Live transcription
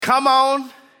Come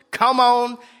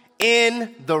on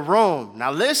in the room.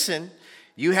 Now listen,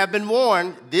 you have been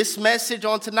warned. This message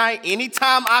on tonight,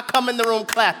 anytime I come in the room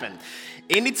clapping,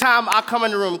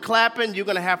 you're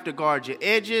going to have to guard your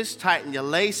edges, tighten your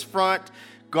lace front,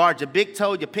 guard your big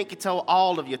toe, your pinky toe,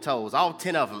 all of your toes, all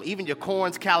 10 of them, even your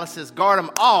corns, calluses, guard them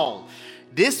all.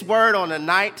 This word on the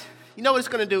night, you know what it's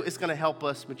going to do? It's going to help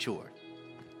us mature.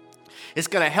 It's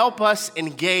going to help us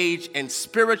engage in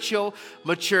spiritual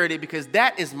maturity because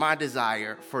that is my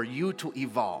desire for you to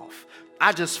evolve.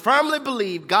 I just firmly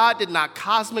believe God did not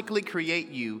cosmically create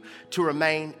you to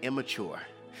remain immature.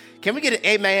 Can we get an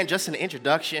amen, just an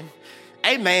introduction?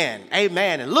 Amen,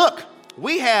 amen. And look,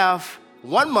 we have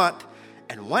 1 month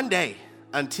and 1 day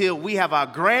until we have our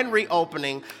grand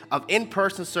reopening of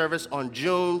in-person service on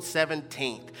June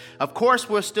 17th. Of course,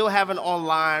 we're still having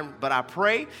online, but I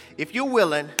pray, if you're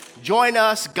willing, join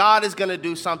us. God is going to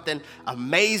do something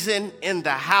amazing in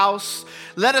the house.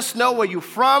 Let us know where you're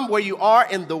from, where you are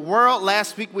in the world.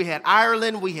 Last week, we had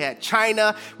Ireland, we had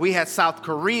China, we had South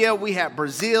Korea, we had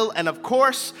Brazil, and of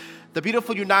course, the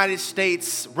beautiful United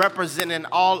States representing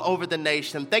all over the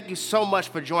nation. Thank you so much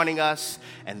for joining us.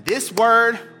 And this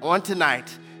word on tonight,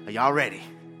 are y'all ready?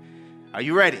 Are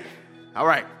you ready? All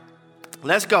right,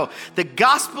 let's go. The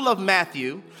Gospel of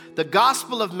Matthew,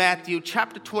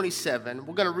 chapter 27.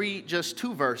 We're going to read just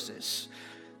 2 verses.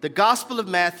 The Gospel of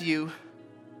Matthew,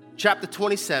 chapter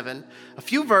 27, a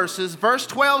few verses. Verse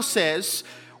 12 says,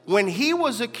 when he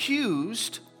was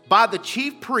accused by the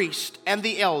chief priest and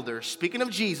the elders, speaking of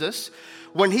Jesus,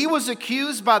 when he was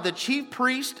accused by the chief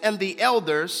priest and the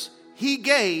elders, he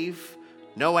gave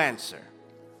no answer.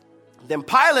 Then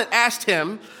Pilate asked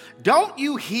him, don't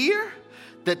you hear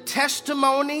the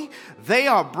testimony they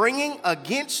are bringing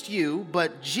against you?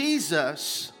 But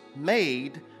Jesus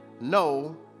made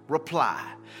no reply,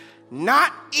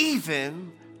 not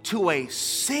even to a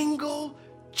single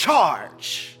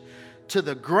charge, to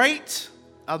the great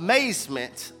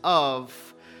amazement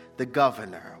of the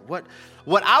governor. What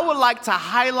I would like to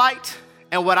highlight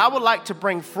and what I would like to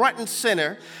bring front and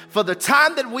center for the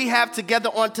time that we have together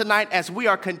on tonight as we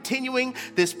are continuing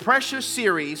this precious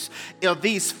series of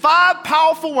these 5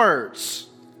 powerful words.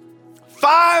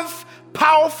 5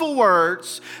 powerful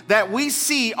words that we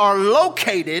see are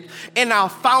located in our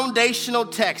foundational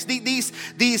text.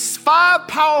 These 5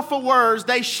 powerful words,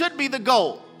 they should be the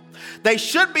goal. They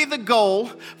should be the goal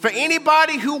for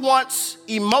anybody who wants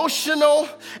emotional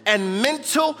and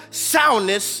mental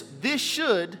soundness. This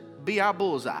should be our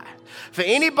bullseye. For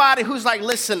anybody who's like,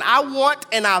 listen, I want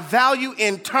and I value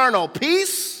internal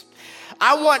peace.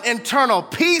 I want internal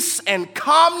peace and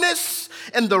calmness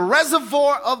in the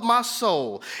reservoir of my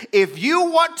soul. If you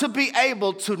want to be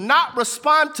able to not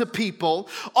respond to people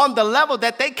on the level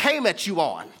that they came at you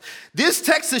on, this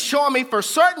text is showing me for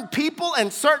certain people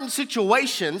and certain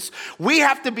situations, we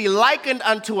have to be likened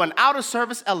unto an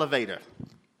out-of-service elevator.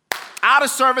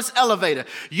 Out-of-service elevator.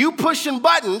 You pushing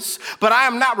buttons, but I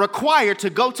am not required to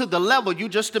go to the level you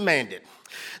just demanded.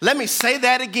 Let me say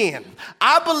that again.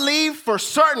 I believe for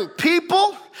certain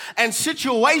people and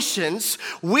situations,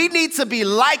 we need to be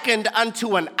likened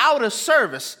unto an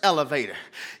out-of-service elevator.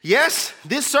 Yes,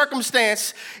 this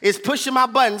circumstance is pushing my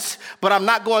buttons, but I'm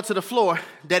not going to the floor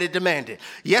that it demanded.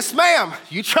 Yes, ma'am,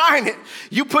 you trying it.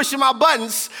 You pushing my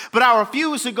buttons, but I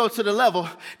refuse to go to the level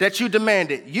that you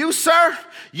demanded. You, sir,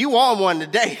 you on one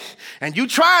today, and you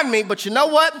trying me, but you know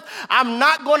what? I'm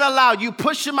not going to allow you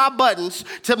pushing my buttons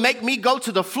to make me go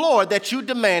to the floor that you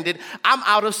demanded. I'm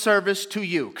out of service to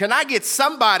you. Can I get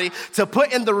somebody to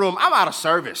put in the room, I'm out of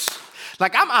service?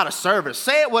 Like, I'm out of service.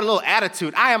 Say it with a little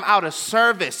attitude. I am out of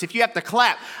service. If you have to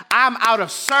clap, I'm out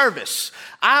of service.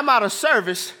 I'm out of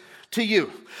service to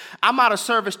you. I'm out of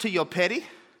service to your petty.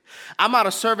 I'm out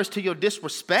of service to your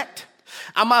disrespect.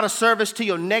 I'm out of service to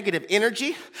your negative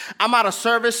energy. I'm out of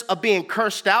service of being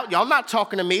cursed out. Y'all not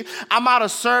talking to me. I'm out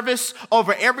of service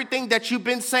over everything that you've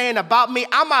been saying about me.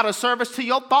 I'm out of service to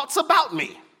your thoughts about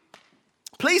me.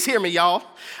 Please hear me, y'all.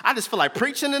 I just feel like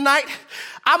preaching tonight.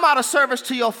 I'm out of service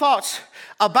to your thoughts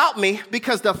about me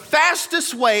because the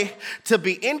fastest way to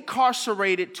be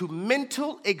incarcerated to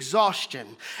mental exhaustion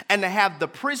and to have the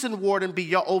prison warden be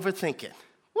your overthinking.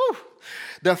 Woo.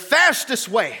 The fastest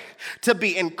way to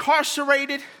be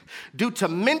incarcerated due to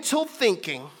mental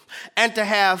thinking and to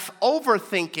have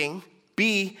overthinking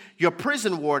be your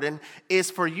prison warden is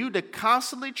for you to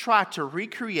constantly try to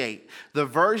recreate the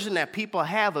version that people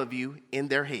have of you in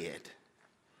their head.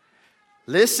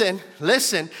 Listen,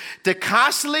 to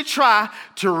constantly try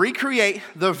to recreate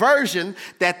the version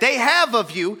that they have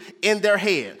of you in their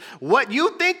head. What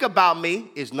you think about me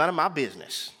is none of my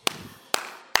business.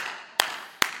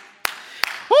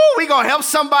 Woo! we gonna help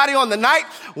somebody on the night.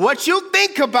 What you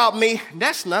think about me,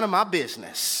 that's none of my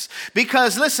business.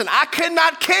 Because listen, I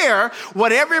cannot care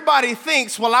what everybody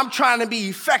thinks while I'm trying to be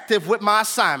effective with my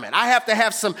assignment. I have to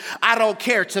have some I don't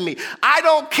care to me. I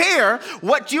don't care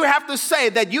what you have to say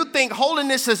that you think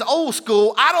holiness is old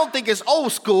school. I don't think it's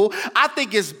old school. I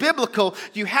think it's biblical.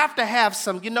 You have to have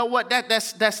some, you know what,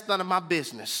 that's none of my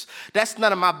business. That's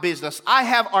none of my business. I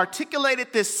have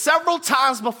articulated this several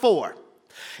times before.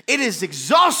 It is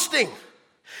exhausting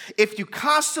if you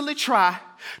constantly try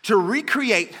to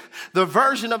recreate the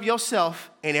version of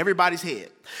yourself in everybody's head.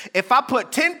 If I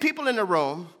put 10 people in the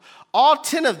room, all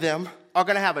 10 of them are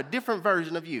going to have a different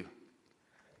version of you.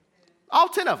 All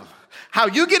 10 of them. How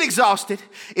you get exhausted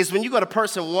is when you go to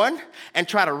person 1 and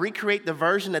try to recreate the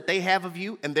version that they have of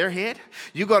you in their head.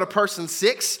 You go to person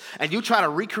 6 and you try to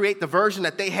recreate the version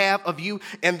that they have of you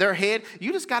in their head.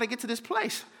 You just got to get to this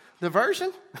place. The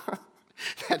version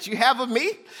that you have of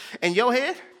me in your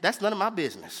head, that's none of my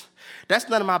business. That's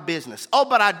none of my business. Oh,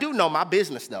 but I do know my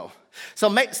business, though. So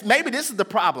maybe this is the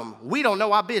problem. We don't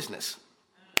know our business.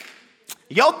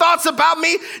 Your thoughts about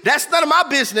me, that's none of my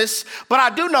business, but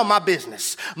I do know my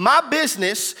business. My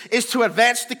business is to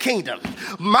advance the kingdom.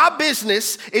 My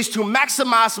business is to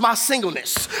maximize my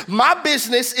singleness. My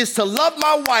business is to love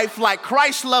my wife like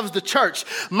Christ loves the church.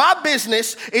 My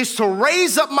business is to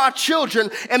raise up my children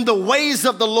in the ways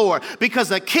of the Lord,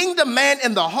 because a kingdom man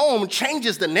in the home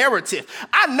changes the narrative.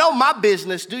 I know my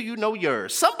business. Do you know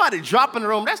yours? Somebody drop in the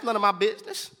room. That's none of my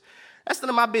business. That's none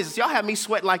of my business. Y'all have me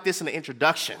sweating like this in the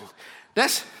introduction.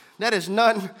 That is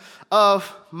none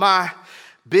of my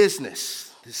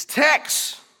business. This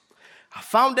text, a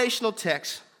foundational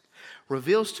text,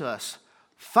 reveals to us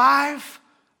 5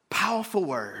 powerful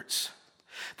words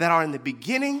that are in the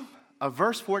beginning of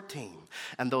verse 14.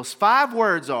 And those 5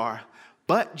 words are,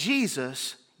 but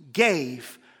Jesus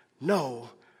gave no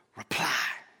reply.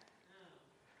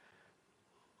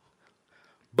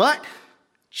 But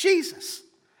Jesus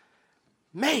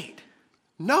made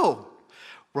no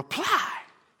reply.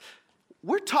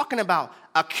 We're talking about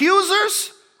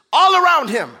accusers all around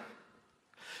him,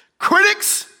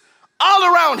 critics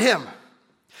all around him,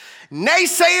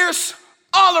 naysayers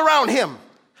all around him,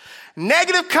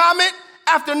 negative comment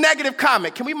after negative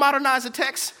comment. Can we modernize the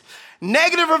text?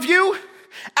 Negative review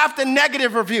after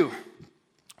negative review.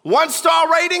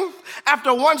 1-star rating after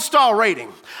 1-star rating.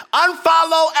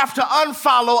 Unfollow after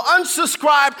unfollow.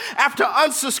 Unsubscribe after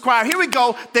unsubscribe. Here we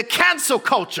go. The cancel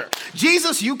culture.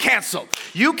 Jesus, you canceled.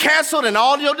 You canceled, and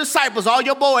all your disciples, all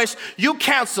your boys, you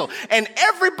canceled. And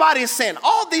everybody is saying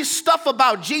all these stuff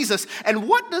about Jesus. And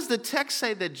what does the text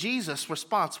say that Jesus'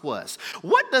 response was?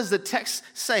 What does the text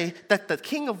say that the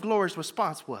King of Glory's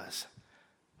response was?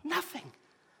 Nothing.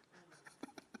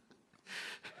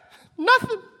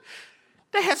 Nothing.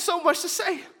 They had so much to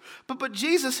say, but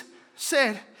Jesus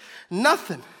said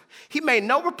nothing. He made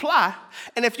no reply.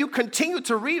 And if you continue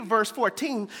to read verse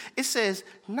 14, it says,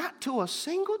 not to a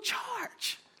single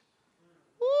charge.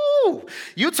 Ooh,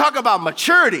 you talk about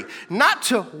maturity, not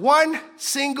to one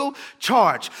single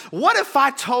charge. What if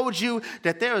I told you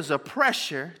that there is a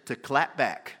pressure to clap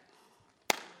back?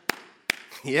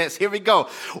 Yes, here we go.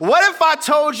 What if I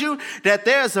told you that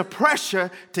there's a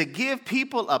pressure to give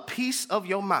people a piece of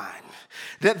your mind?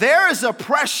 That there is a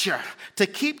pressure to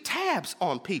keep tabs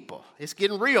on people. It's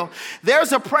getting real.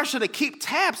 There's a pressure to keep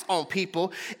tabs on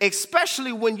people,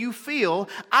 especially when you feel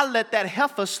I let that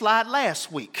heifer slide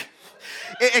last week.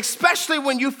 Especially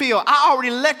when you feel, I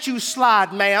already let you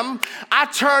slide, ma'am. I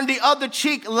turned the other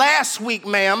cheek last week,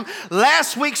 ma'am.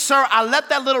 Last week, sir, I let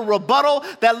that little rebuttal,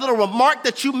 that little remark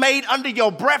that you made under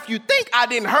your breath, you think I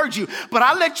didn't hurt you, but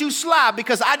I let you slide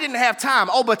because I didn't have time.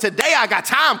 Oh, but today I got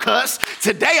time, cuz.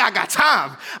 Today I got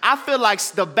time. I feel like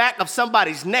the back of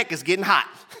somebody's neck is getting hot.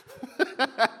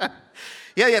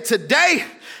 Yeah, today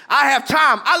I have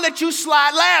time. I let you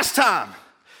slide last time.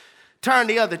 Turn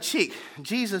the other cheek.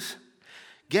 Jesus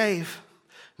gave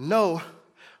no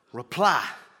reply.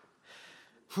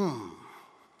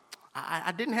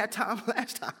 I didn't have time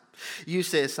last time. You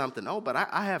said something. Oh, but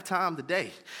I have time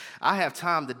today. I have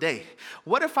time today.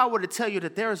 What if I were to tell you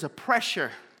that there is a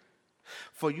pressure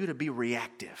for you to be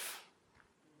reactive?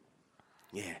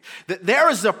 Yeah. That there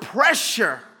is a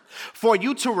pressure for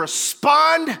you to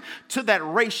respond to that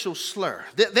racial slur.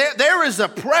 There is a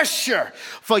pressure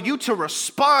for you to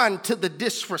respond to the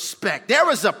disrespect. There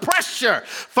is a pressure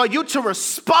for you to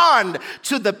respond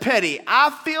to the petty.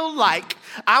 I feel like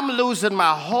I'm losing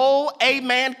my whole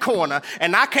amen corner,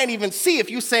 and I can't even see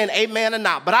if you're saying amen or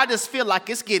not, but I just feel like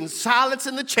it's getting silence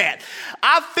in the chat.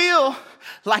 I feel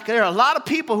like there are a lot of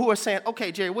people who are saying,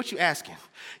 okay, Jerry, what you asking?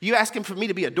 You asking for me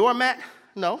to be a doormat?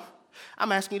 No.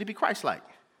 I'm asking you to be Christ-like.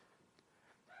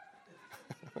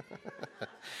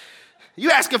 You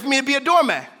asking for me to be a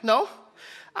doormat? No,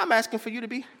 I'm asking for you to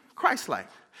be Christ-like.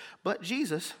 But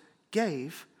Jesus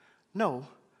gave no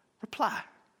reply.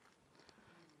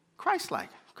 Christ-like.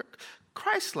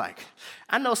 Christ-like.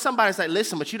 I know somebody's like,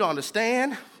 listen, but you don't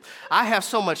understand. I have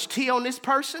so much tea on this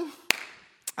person.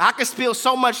 I can spill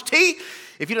so much tea.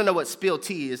 If you don't know what spilled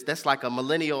tea is, that's like a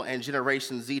millennial and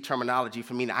Generation Z terminology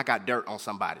for meaning I got dirt on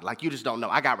somebody. Like you just don't know.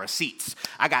 I got receipts.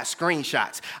 I got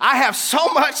screenshots. I have so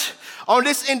much on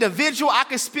this individual. I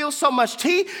can spill so much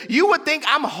tea. You would think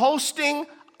I'm hosting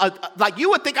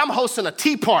a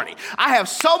tea party. I have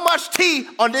so much tea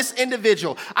on this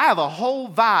individual. I have a whole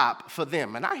vibe for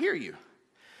them. And I hear you.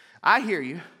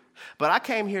 But I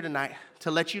came here tonight to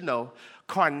let you know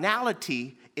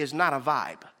carnality is not a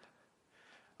vibe.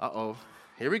 Uh-oh.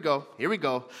 Here we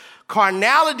go.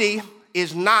 Carnality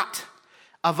is not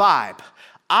a vibe.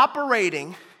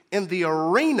 Operating in the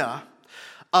arena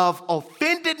of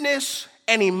offendedness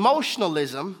and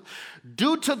emotionalism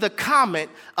due to the comment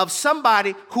of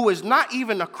somebody who is not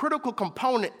even a critical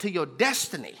component to your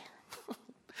destiny.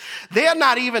 They're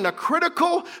not even a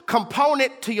critical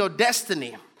component to your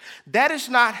destiny. That is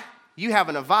not you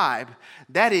having a vibe.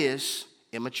 That is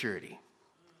immaturity.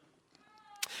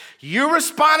 You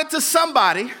responded to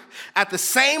somebody at the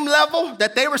same level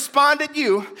that they responded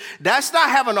you. That's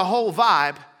not having a whole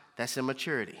vibe. That's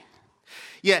immaturity.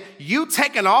 Yeah, you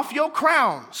taking off your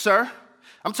crown, sir.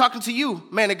 I'm talking to you,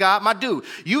 man of God, my dude.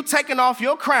 You taking off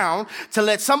your crown to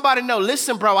let somebody know,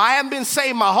 listen, bro, I haven't been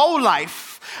saved my whole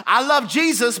life. I love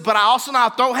Jesus, but I also know how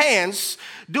to throw hands.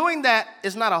 Doing that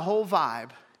is not a whole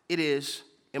vibe. It is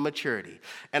immaturity.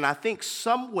 And I think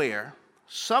somewhere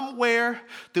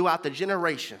throughout the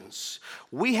generations,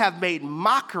 we have made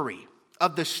mockery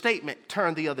of the statement,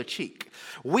 turn the other cheek.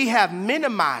 We have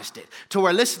minimized it to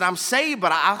where, listen, I'm saved,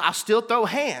 but I still throw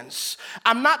hands.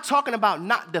 I'm not talking about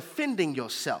not defending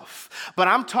yourself, but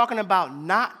I'm talking about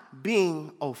not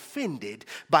being offended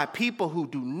by people who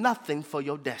do nothing for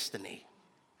your destiny.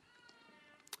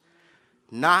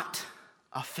 Not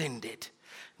offended.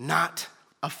 Not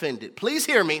offended. Please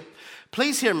hear me.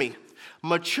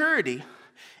 Maturity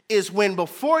is when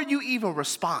before you even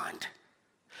respond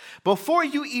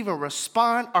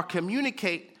or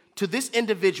communicate to this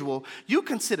individual, you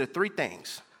consider three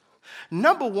things.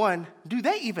 Number one, do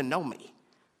they even know me?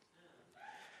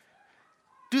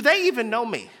 Do they even know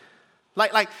me?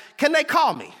 Like, can they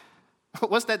call me?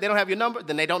 What's that? They don't have your number?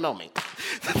 Then they don't know me.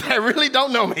 They really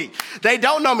don't know me. They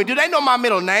don't know me. Do they know my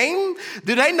middle name?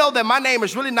 Do they know that my name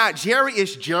is really not Jerry,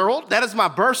 it's Gerald? That is my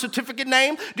birth certificate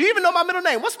name. Do you even know my middle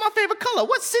name? What's my favorite color?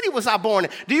 What city was I born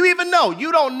in? Do you even know?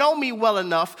 You don't know me well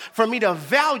enough for me to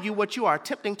value what you are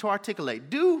attempting to articulate.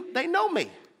 Do they know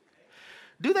me?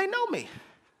 Do they know me?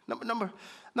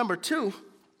 Number two,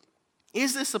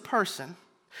 is this a person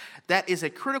that is a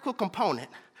critical component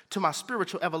to my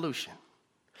spiritual evolution?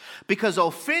 Because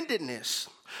offendedness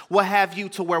will have you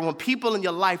to where when people in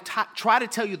your life try to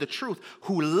tell you the truth,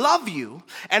 who love you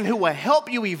and who will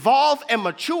help you evolve and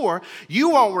mature, you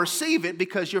won't receive it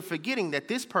because you're forgetting that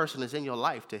this person is in your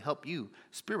life to help you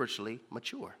spiritually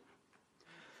mature.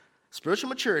 Spiritual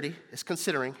maturity is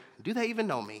considering, do they even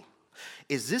know me?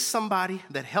 Is this somebody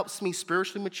that helps me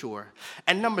spiritually mature?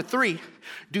 And number three,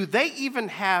 do they even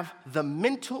have the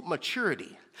mental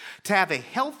maturity to have a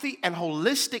healthy and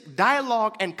holistic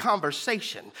dialogue and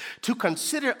conversation to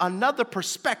consider another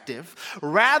perspective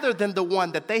rather than the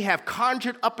one that they have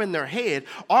conjured up in their head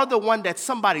or the one that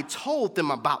somebody told them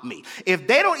about me? If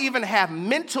they don't even have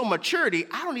mental maturity,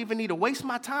 I don't even need to waste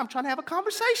my time trying to have a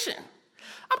conversation.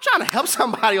 I'm trying to help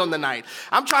somebody on the night.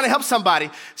 I'm trying to help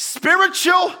somebody.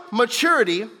 Spiritual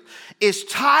maturity is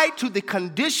tied to the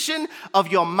condition of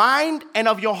your mind and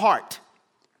of your heart,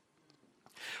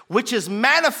 which is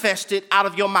manifested out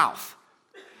of your mouth.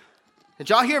 Did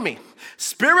y'all hear me?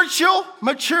 Spiritual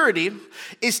maturity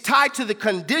is tied to the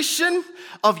condition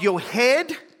of your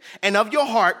head and of your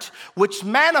heart, which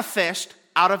manifest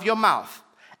out of your mouth.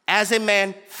 As a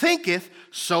man thinketh,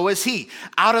 so is he.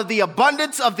 Out of the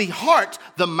abundance of the heart,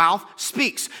 the mouth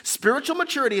speaks. Spiritual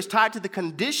maturity is tied to the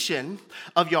condition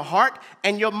of your heart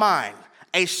and your mind.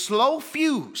 A slow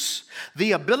fuse,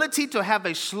 the ability to have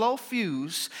a slow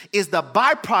fuse, is the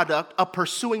byproduct of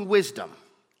pursuing wisdom.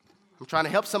 I'm trying to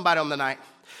help somebody on the night.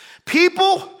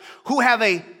 People who have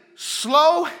a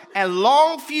slow and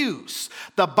long fuse,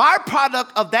 the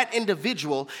byproduct of that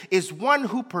individual is one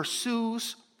who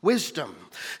pursues wisdom.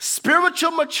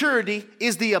 Spiritual maturity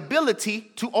is the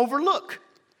ability to overlook.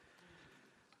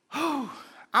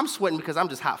 I'm sweating because I'm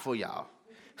just hot for y'all.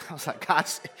 I was like, God,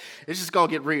 it's just going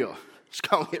to get real. It's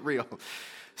going to get real.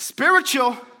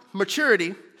 Spiritual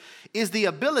maturity is the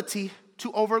ability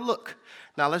to overlook.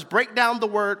 Now, let's break down the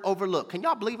word overlook. Can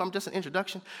y'all believe I'm just an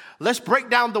introduction? Let's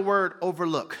break down the word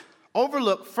overlook.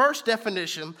 Overlook, first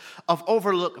definition of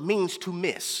overlook means to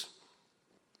miss.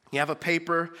 You have a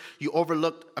paper, you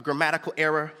overlooked a grammatical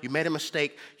error, you made a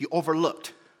mistake, you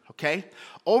overlooked, okay?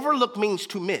 Overlook means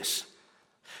to miss.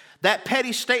 That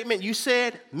petty statement you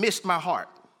said missed my heart.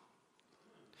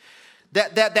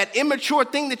 That immature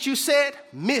thing that you said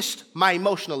missed my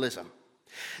emotionalism.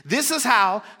 This is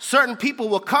how certain people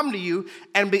will come to you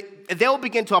and they'll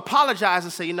begin to apologize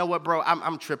and say, you know what, bro,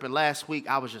 I'm tripping. Last week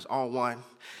I was just on one.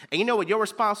 And you know what your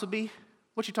response would be?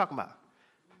 What you talking about?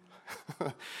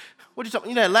 What you talking?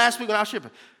 You know, last week when I was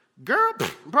tripping, girl,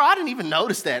 bro, I didn't even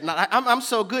notice that. And I'm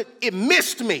so good. It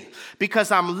missed me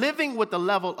because I'm living with the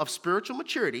level of spiritual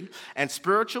maturity, and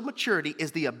spiritual maturity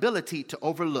is the ability to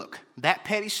overlook. That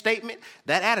petty statement,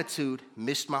 that attitude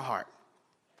missed my heart.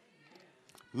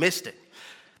 Missed it.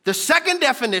 The second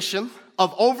definition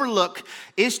of overlook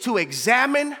is to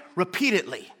examine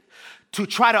repeatedly, to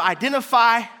try to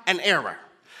identify an error.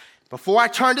 Before I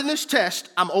turned in this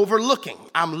test, I'm overlooking.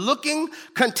 I'm looking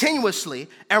continuously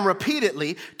and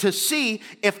repeatedly to see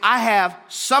if I have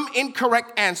some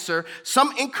incorrect answer,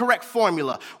 some incorrect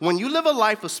formula. When you live a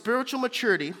life of spiritual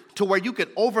maturity to where you can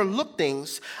overlook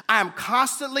things, I am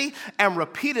constantly and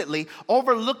repeatedly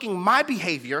overlooking my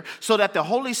behavior so that the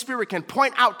Holy Spirit can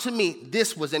point out to me,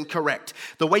 this was incorrect.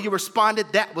 The way you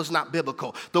responded, that was not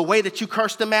biblical. The way that you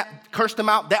cursed them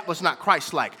out, that was not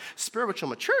Christ-like. Spiritual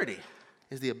maturity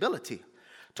is the ability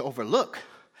to overlook.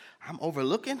 I'm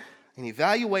overlooking and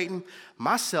evaluating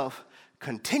myself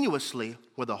continuously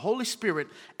where the Holy Spirit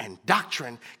and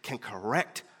doctrine can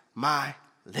correct my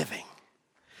living.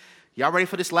 Y'all ready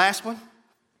for this last one?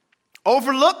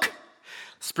 Overlook.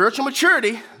 Spiritual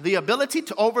maturity, the ability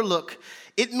to overlook,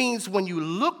 it means when you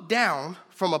look down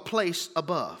from a place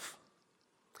above.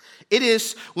 It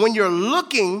is when you're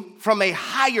looking from a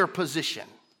higher position.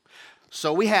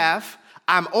 So we have,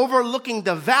 I'm overlooking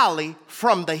the valley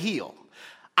from the hill.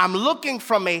 I'm looking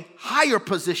from a higher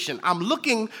position. I'm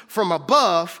looking from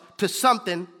above to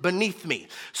something beneath me.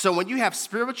 So when you have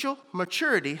spiritual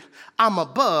maturity, I'm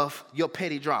above your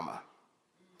petty drama.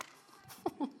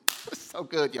 It's so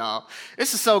good, y'all.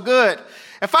 This is so good.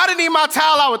 If I didn't need my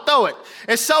towel, I would throw it.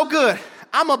 It's so good.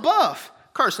 I'm above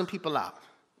cursing people out.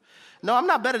 No, I'm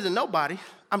not better than nobody.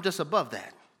 I'm just above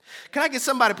that. Can I get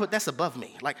somebody to put that's above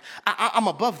me? Like, I'm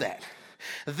above that.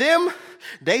 Them,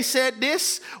 they said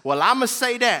this, well, I'm going to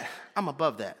say that. I'm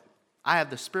above that. I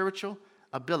have the spiritual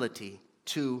ability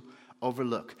to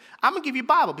overlook. I'm going to give you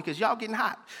Bible because y'all getting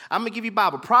hot. I'm going to give you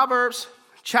Bible. Proverbs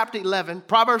chapter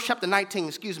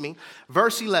 19,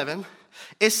 verse 11.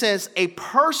 It says, a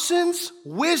person's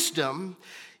wisdom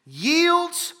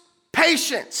yields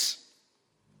patience.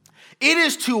 It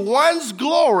is to one's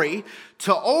glory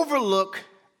to overlook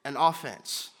an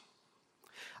offense.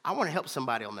 I want to help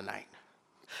somebody on the night.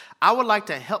 I would like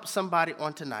to help somebody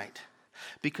on tonight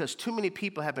because too many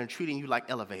people have been treating you like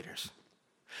elevators.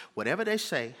 Whatever they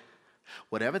say,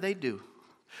 whatever they do,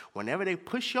 whenever they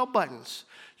push your buttons,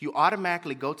 you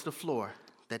automatically go to the floor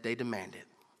that they demanded.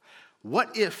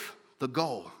 What if the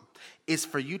goal is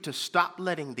for you to stop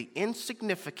letting the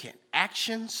insignificant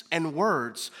actions and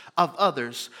words of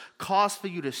others cause for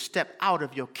you to step out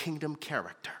of your kingdom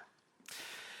character?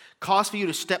 Cause for you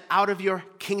to step out of your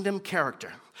kingdom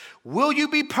character. Will you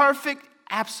be perfect?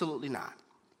 Absolutely not.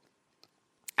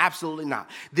 Absolutely not.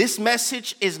 This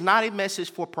message is not a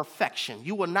message for perfection.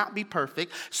 You will not be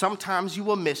perfect. Sometimes you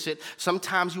will miss it.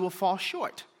 Sometimes you will fall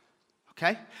short.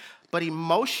 Okay? But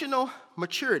emotional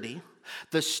maturity,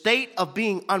 the state of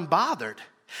being unbothered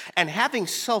and having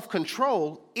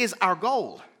self-control is our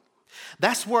goal.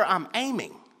 That's where I'm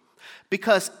aiming.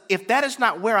 Because if that is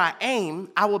not where I aim,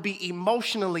 I will be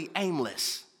emotionally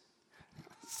aimless.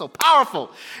 So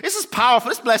powerful. This is powerful.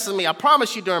 It's blessing me. I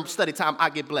promise you during study time, I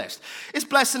get blessed. It's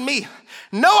blessing me.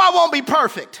 No, I won't be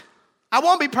perfect. I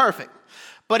won't be perfect.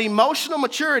 But emotional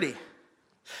maturity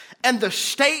and the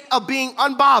state of being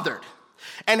unbothered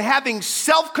and having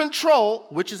self-control,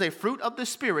 which is a fruit of the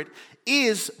Spirit,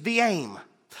 is the aim.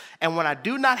 And when I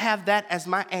do not have that as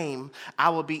my aim, I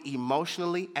will be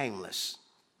emotionally aimless.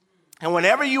 And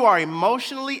whenever you are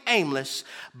emotionally aimless,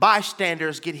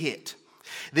 bystanders get hit.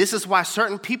 This is why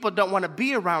certain people don't want to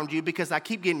be around you because I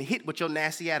keep getting hit with your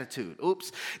nasty attitude.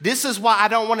 Oops. This is why I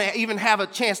don't want to even have a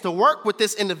chance to work with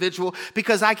this individual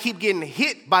because I keep getting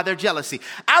hit by their jealousy.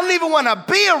 I don't even want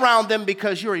to be around them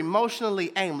because you're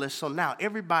emotionally aimless. So now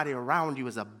everybody around you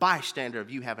is a bystander of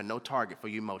you having no target for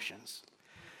your emotions.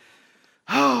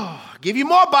 Oh, give you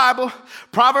more Bible.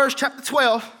 Proverbs chapter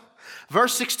 12.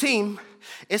 Verse 16,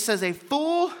 it says, a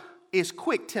fool is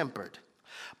quick-tempered,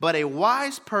 but a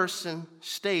wise person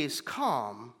stays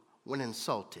calm when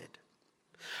insulted.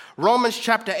 Romans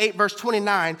chapter 8, verse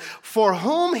 29, for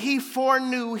whom he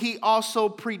foreknew, he also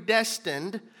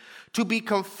predestined to be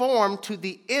conformed to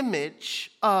the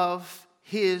image of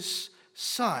his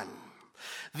Son.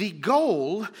 The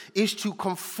goal is to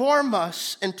conform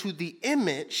us into the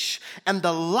image and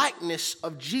the likeness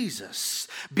of Jesus.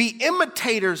 Be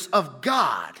imitators of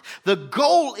God. The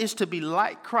goal is to be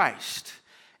like Christ.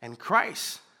 And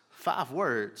Christ, 5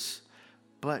 words,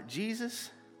 but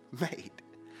Jesus made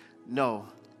no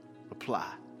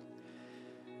reply.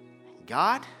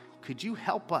 God, could you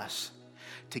help us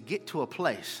to get to a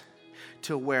place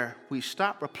to where we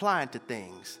stop replying to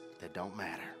things that don't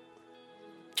matter?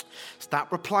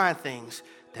 Stop replying things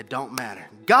that don't matter.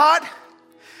 God,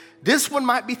 this one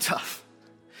might be tough,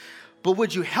 but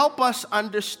would you help us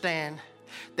understand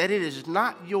that it is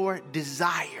not your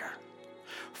desire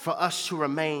for us to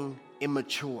remain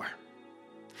immature?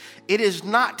 It is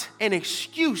not an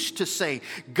excuse to say,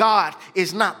 God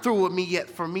is not through with me yet,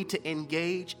 for me to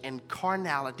engage in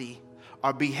carnality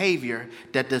or behavior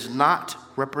that does not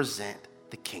represent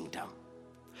the kingdom.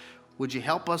 Would you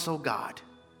help us, oh God,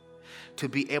 to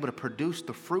be able to produce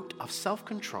the fruit of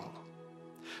self-control,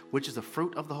 which is the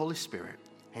fruit of the Holy Spirit.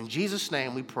 In Jesus'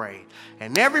 name we pray.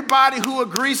 And everybody who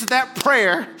agrees with that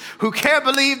prayer, who can't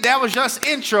believe that was just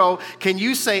intro, can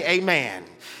you say amen?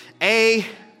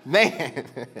 Amen.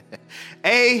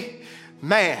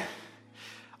 Amen.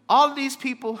 All of these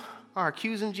people are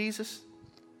accusing Jesus.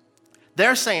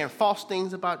 They're saying false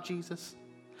things about Jesus,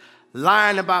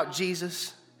 lying about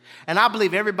Jesus. And I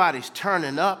believe everybody's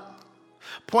turning up,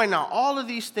 pointing out all of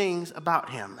these things about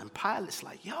him. And Pilate's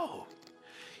like, yo,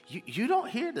 you don't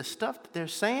hear the stuff that they're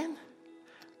saying?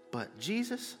 But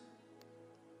Jesus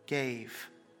gave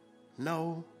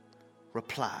no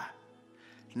reply,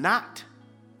 not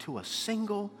to a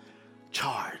single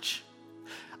charge.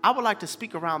 I would like to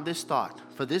speak around this thought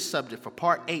for this subject for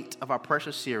part 8 of our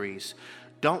precious series.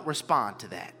 Don't respond to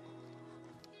that.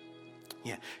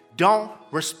 Yeah, don't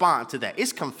respond to that.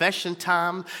 It's confession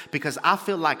time because I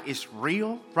feel like it's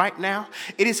real right now.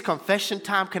 It is confession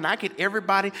time. Can I get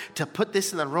everybody to put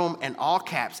this in the room in all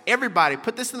caps? Everybody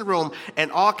put this in the room in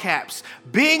all caps.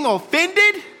 Being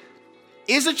offended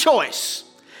is a choice,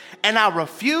 and I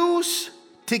refuse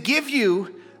to give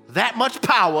you that much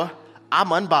power. I'm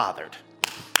unbothered.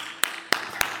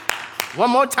 One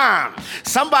more time.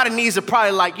 Somebody needs to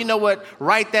probably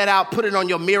write that out, put it on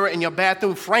your mirror in your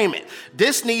bathroom, frame it.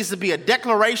 This needs to be a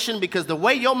declaration because the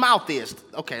way your mouth is.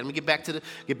 Okay, let me get back to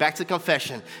the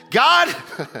confession. God,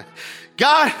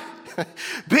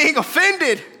 being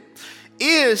offended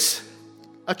is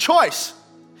a choice,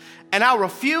 and I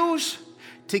refuse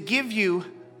to give you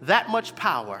that much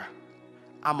power.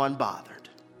 I'm unbothered.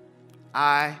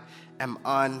 I am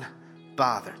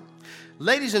unbothered.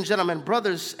 Ladies and gentlemen,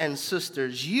 brothers and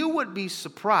sisters, you would be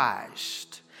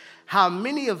surprised how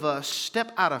many of us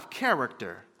step out of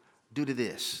character due to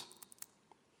this.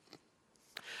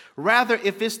 Rather,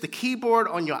 if it's the keyboard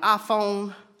on your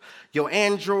iPhone, your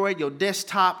Android, your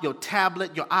desktop, your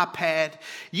tablet, your iPad,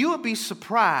 you would be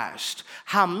surprised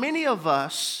how many of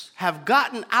us have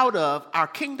gotten out of our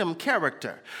kingdom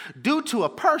character due to a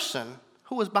person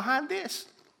who was behind this.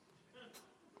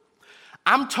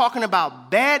 I'm talking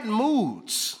about bad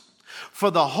moods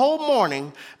for the whole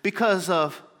morning because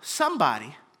of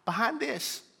somebody behind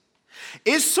this.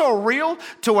 It's so real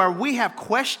to where we have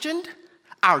questioned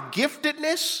our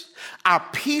giftedness, our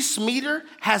peace meter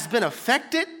has been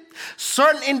affected.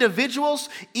 Certain individuals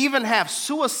even have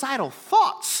suicidal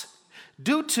thoughts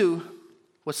due to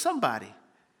what somebody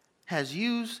has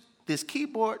used this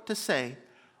keyboard to say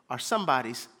or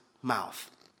somebody's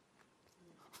mouth.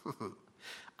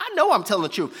 I know I'm telling the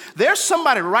truth. There's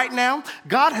somebody right now,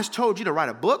 God has told you to write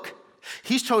a book.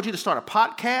 He's told you to start a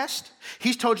podcast.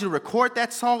 He's told you to record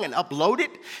that song and upload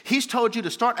it. He's told you to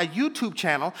start a YouTube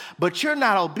channel, but you're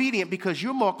not obedient because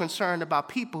you're more concerned about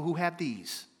people who have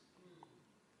these.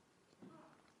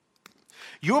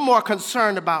 You're more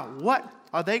concerned about what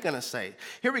are they going to say.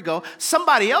 Here we go.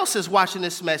 Somebody else is watching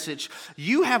this message.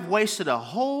 You have wasted a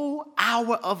whole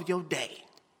hour of your day.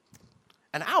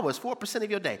 An hour is 4% of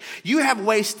your day. You have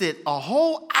wasted a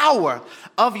whole hour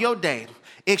of your day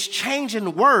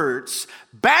exchanging words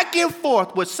back and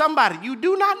forth with somebody you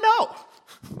do not know.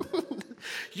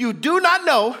 You do not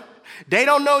know. They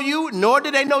don't know you, nor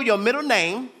do they know your middle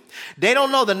name. They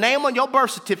don't know the name on your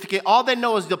birth certificate. All they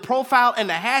know is the profile and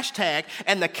the hashtag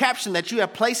and the caption that you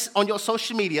have placed on your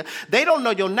social media. They don't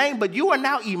know your name, but you are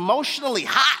now emotionally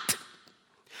hot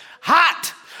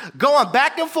going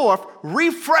back and forth,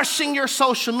 refreshing your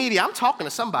social media. I'm talking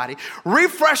to somebody.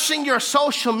 Refreshing your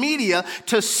social media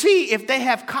to see if they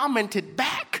have commented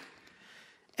back.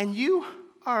 And you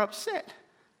are upset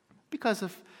because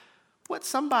of what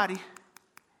somebody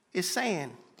is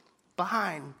saying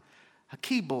behind a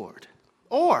keyboard.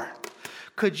 Or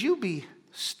could you be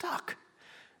stuck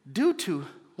due to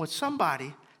what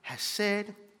somebody has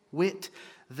said with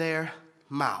their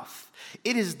mouth?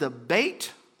 It is the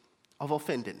bait of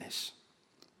offendedness.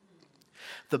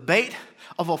 The bait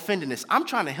of offendedness. I'm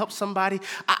trying to help somebody.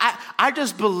 I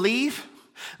just believe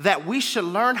that we should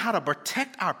learn how to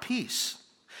protect our peace.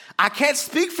 I can't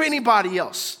speak for anybody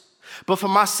else. But for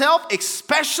myself,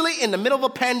 especially in the middle of a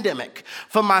pandemic,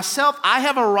 for myself, I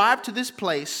have arrived to this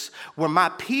place where my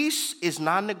peace is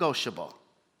non-negotiable.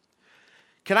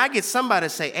 Can I get somebody to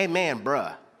say, amen,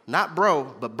 bruh? Not bro,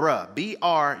 but bruh.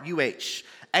 B-R-U-H.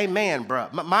 Amen,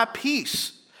 bruh. My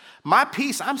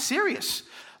peace, I'm serious.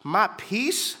 My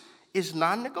peace is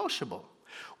non-negotiable.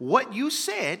 What you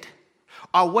said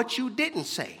or what you didn't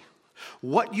say,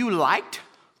 what you liked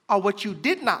or what you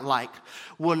did not like,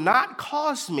 will not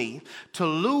cause me to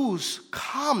lose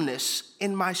calmness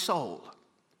in my soul,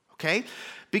 okay?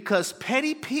 Because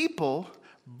petty people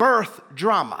birth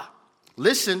drama.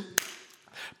 Listen,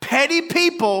 petty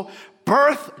people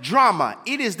birth drama.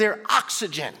 It is their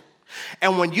oxygen.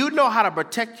 And when you know how to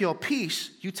protect your peace,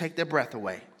 you take their breath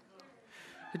away.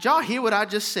 Did y'all hear what I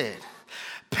just said?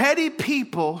 Petty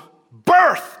people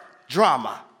birth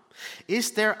drama.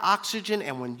 It's their oxygen,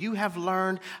 and when you have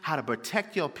learned how to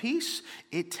protect your peace,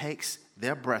 it takes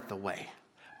their breath away.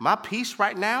 My peace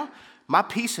right now, my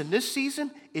peace in this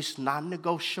season is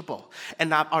non-negotiable.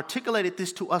 And I've articulated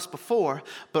this to us before,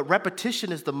 but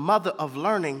repetition is the mother of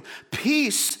learning.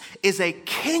 Peace is a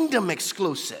kingdom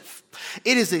exclusive.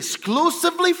 It is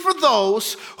exclusively for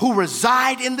those who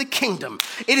reside in the kingdom.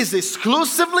 It is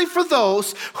exclusively for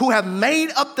those who have made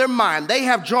up their mind. They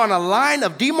have drawn a line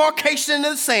of demarcation in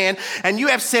the sand, and you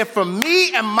have said, for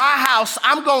me and my house,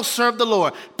 I'm going to serve the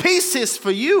Lord. Peace is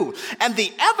for you. And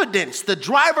the evidence, the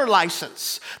driver's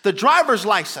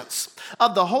license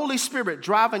of the Holy Spirit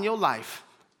driving your life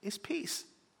is peace.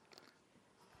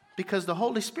 Because the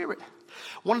Holy Spirit,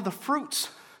 one of the fruits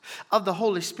of the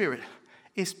Holy Spirit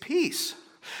is peace.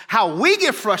 How we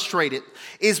get frustrated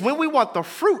is when we want the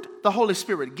fruit the Holy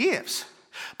Spirit gives,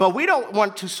 but we don't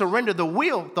want to surrender the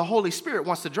wheel the Holy Spirit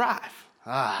wants to drive.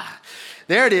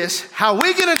 There it is. How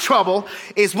we get in trouble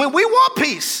is when we want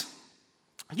peace.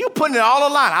 You putting it all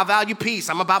online. I value peace.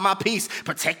 I'm about my peace.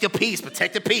 Protect your peace.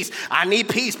 Protect your peace. I need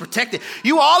peace. Protect it.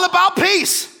 You all about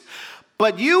peace,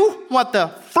 but you want the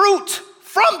fruit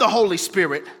from the Holy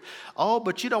Spirit. Oh,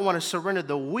 but you don't want to surrender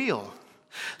the wheel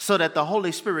so that the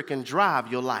Holy Spirit can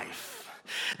drive your life.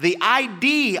 The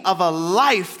idea of a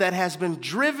life that has been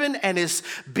driven and is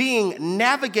being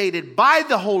navigated by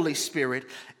the Holy Spirit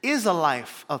is a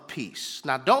life of peace.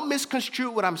 Now, don't misconstrue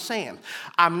what I'm saying.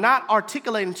 I'm not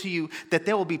articulating to you that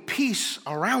there will be peace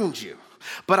around you,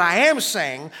 but I am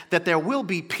saying that there will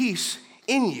be peace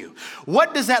in you.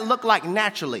 What does that look like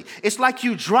naturally? It's like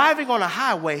you driving on a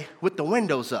highway with the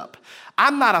windows up.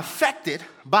 I'm not affected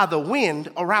by the wind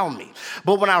around me.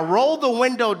 But when I roll the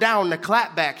window down to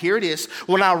clap back, here it is.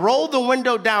 When I roll the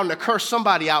window down to curse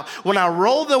somebody out, when I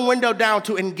roll the window down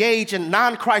to engage in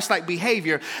non-Christ-like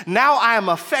behavior, now I am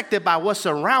affected by what's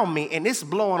around me, and it's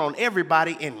blowing on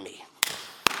everybody in me.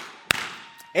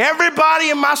 Everybody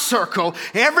in my circle,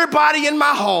 everybody in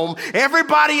my home,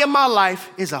 everybody in my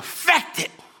life is affected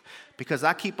because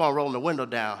I keep on rolling the window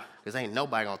down because ain't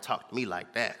nobody gonna talk to me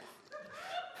like that.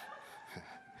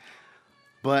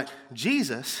 But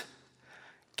Jesus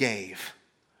gave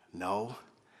no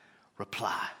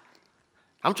reply.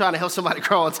 I'm trying to help somebody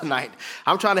grow on tonight.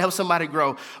 I'm trying to help somebody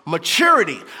grow.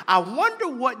 Maturity. I wonder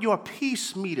what your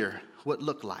peace meter would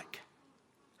look like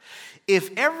if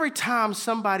every time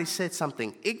somebody said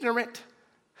something ignorant,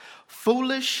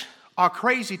 foolish, or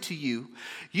crazy to you,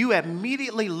 you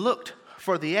immediately looked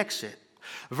for the exit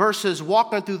versus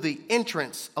walking through the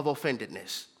entrance of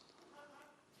offendedness.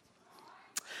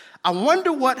 I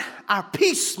wonder what our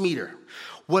peace meter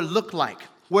would look like,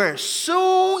 where as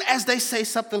soon as they say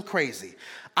something crazy,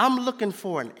 I'm looking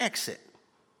for an exit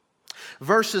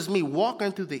versus me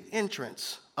walking through the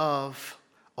entrance of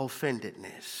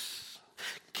offendedness.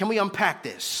 Can we unpack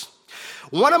this?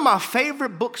 One of my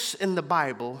favorite books in the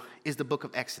Bible is the book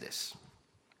of Exodus.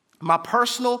 My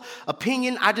personal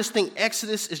opinion, I just think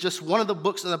Exodus is just one of the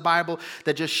books in the Bible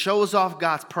that just shows off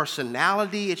God's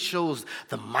personality. It shows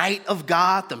the might of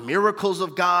God, the miracles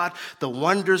of God, the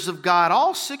wonders of God.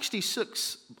 All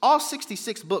 66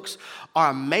 books are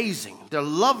amazing. They're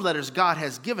love letters God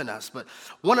has given us. But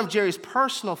one of Jerry's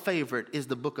personal favorite is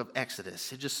the book of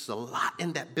Exodus. It's just a lot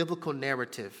in that biblical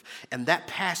narrative and that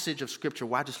passage of Scripture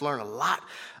where I just learn a lot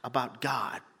about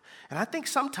God. And I think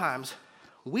sometimes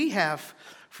we have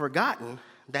forgotten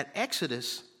that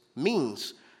Exodus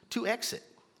means to exit.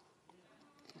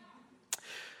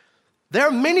 There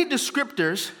are many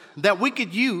descriptors that we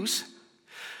could use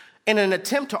in an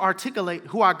attempt to articulate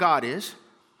who our God is,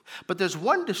 but there's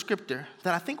one descriptor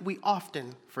that I think we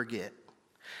often forget,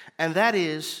 and that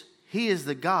is, He is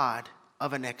the God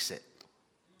of an exit.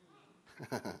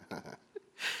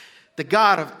 The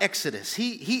God of Exodus.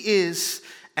 He is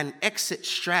an exit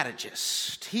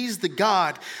strategist. He's the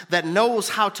God that knows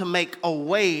how to make a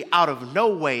way out of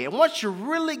no way. And once you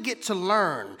really get to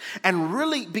learn and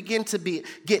really begin to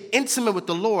get intimate with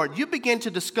the Lord, you begin to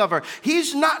discover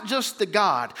He's not just the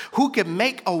God who can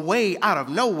make a way out of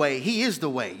no way. He is the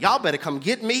way. Y'all better come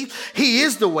get me. He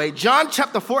is the way. John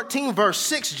chapter 14, verse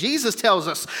 6, Jesus tells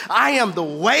us, I am the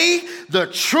way, the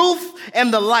truth,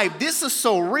 and the life. This is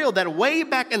so real that way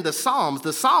back in the Psalms,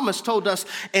 the psalmist told us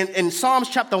in Psalms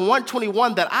chapter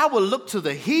 121 that I will look to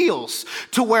the hills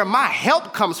to where my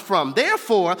help comes from.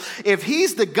 Therefore, if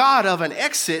He's the God of an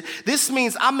exit, this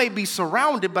means I may be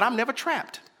surrounded, but I'm never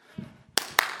trapped.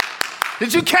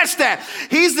 Did you catch that?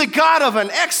 He's the God of an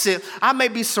exit. I may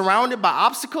be surrounded by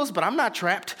obstacles, but I'm not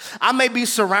trapped. I may be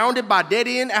surrounded by dead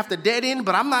end after dead end,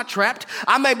 but I'm not trapped.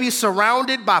 I may be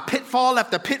surrounded by pitfall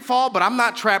after pitfall, but I'm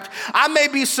not trapped. I may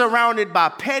be surrounded by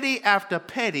petty after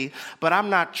petty, but I'm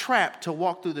not trapped to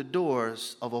walk through the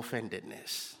doors of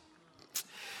offendedness.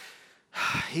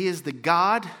 He is the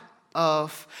God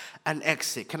of an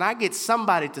exit. Can I get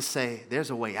somebody to say, there's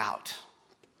a way out?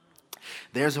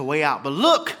 There's a way out. But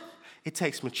look, it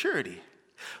takes maturity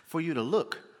for you to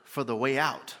look for the way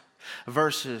out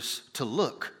versus to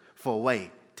look for a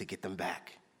way to get them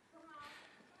back.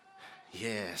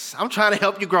 Yes, I'm trying to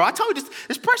help you grow. I told you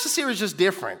this Precious series is just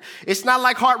different. It's not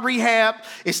like Heart Rehab.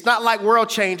 It's not like World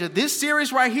Changer. This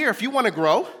series right here, if you want to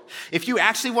grow, if you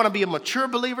actually want to be a mature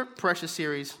believer, Precious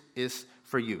series is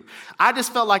for you. I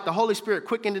just felt like the Holy Spirit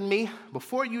quickened in me.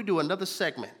 Before you do another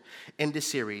segment in this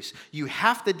series, you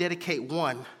have to dedicate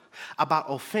one about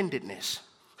offendedness,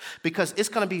 because it's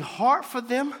going to be hard for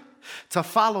them to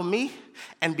follow me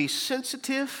and be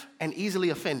sensitive and easily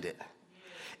offended.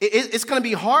 It's going to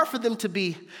be hard for them to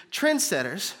be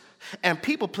trendsetters and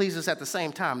people pleasers at the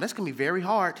same time. That's going to be very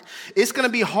hard. It's going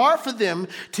to be hard for them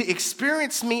to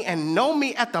experience me and know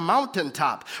me at the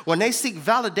mountaintop when they seek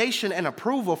validation and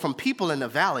approval from people in the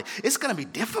valley. It's going to be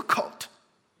difficult.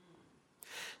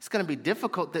 It's going to be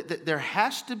difficult. There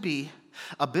has to be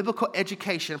a biblical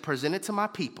education presented to my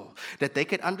people that they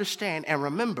could understand and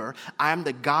remember I am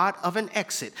the God of an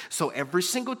exit. So every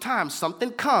single time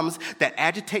something comes that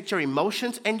agitates your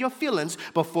emotions and your feelings,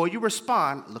 before you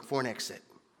respond, look for an exit.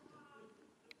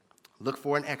 Look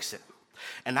for an exit.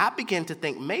 And I begin to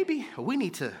think maybe we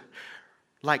need to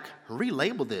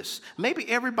relabel this. Maybe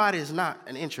everybody is not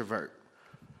an introvert.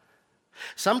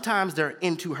 Sometimes they're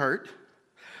into hurt,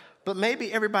 but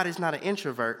maybe everybody's not an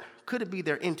introvert. Could it be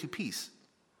they're into peace?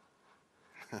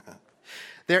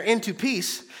 They're into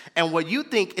peace, and what you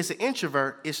think is an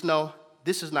introvert is, no,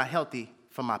 this is not healthy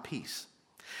for my peace.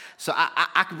 So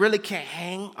I really can't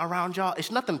hang around y'all. It's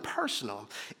nothing personal.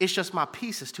 It's just my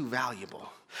peace is too valuable.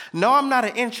 No, I'm not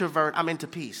an introvert. I'm into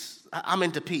peace. I'm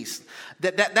into peace.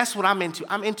 That's what I'm into.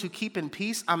 I'm into keeping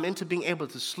peace. I'm into being able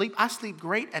to sleep. I sleep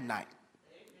great at night.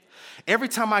 Every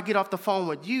time I get off the phone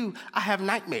with you, I have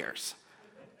nightmares.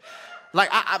 Like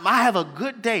I have a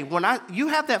good day. You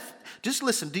have that, just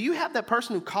listen, do you have that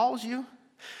person who calls you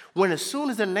when as soon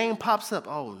as their name pops up,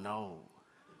 oh no.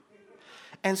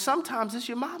 And sometimes it's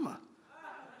your mama.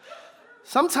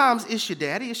 Sometimes it's your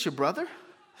daddy, it's your brother.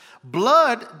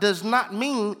 Blood does not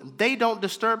mean they don't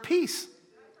disturb peace.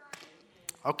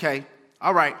 Okay,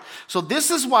 all right. So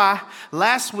this is why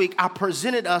last week I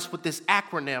presented us with this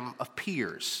acronym of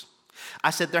PEERS.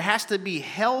 I said there has to be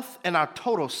health in our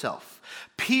total self.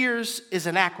 PEERS is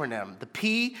an acronym. The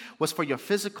P was for your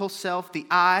physical self. The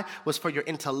I was for your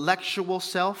intellectual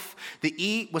self. The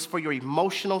E was for your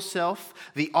emotional self.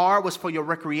 The R was for your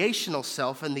recreational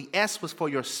self. And the S was for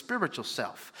your spiritual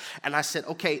self. And I said,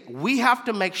 okay, we have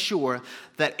to make sure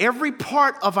that every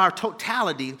part of our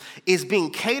totality is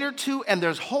being catered to and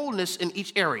there's wholeness in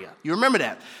each area. You remember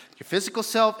that? Your physical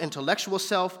self, intellectual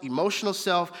self, emotional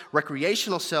self,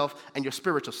 recreational self, and your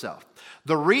spiritual self.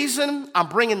 The reason I'm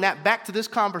bringing that back to this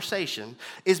conversation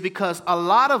is because a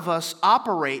lot of us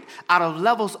operate out of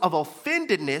levels of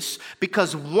offendedness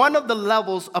because one of the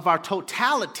levels of our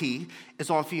totality is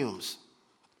on fumes.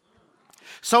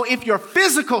 So if your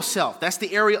physical self, that's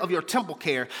the area of your temple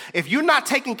care, if you're not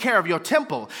taking care of your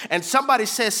temple and somebody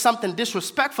says something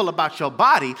disrespectful about your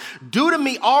body, due to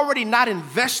me already not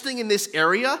investing in this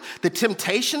area, the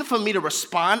temptation for me to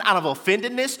respond out of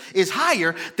offendedness is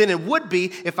higher than it would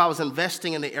be if I was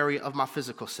investing in the area of my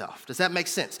physical self. Does that make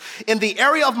sense? In the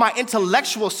area of my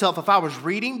intellectual self, if I was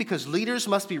reading, because leaders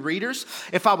must be readers,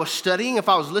 if I was studying, if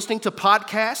I was listening to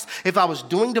podcasts, if I was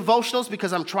doing devotionals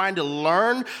because I'm trying to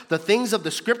learn the things of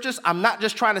the scriptures, I'm not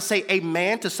just trying to say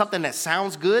amen to something that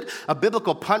sounds good, a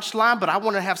biblical punchline, but I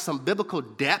want to have some biblical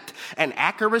depth and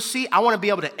accuracy. I want to be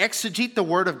able to exegete the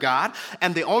word of God.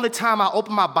 And the only time I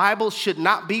open my Bible should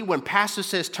not be when pastor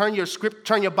says, turn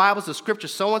your Bibles to scripture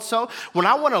so-and-so. When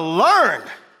I want to learn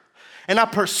and I'm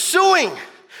pursuing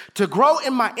to grow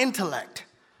in my intellect.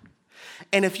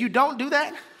 And if you don't do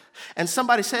that and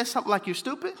somebody says something like you're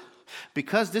stupid,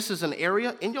 because this is an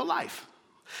area in your life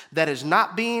that is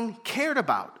not being cared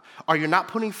about, or you're not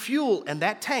putting fuel in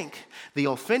that tank, the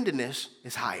offendedness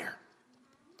is higher.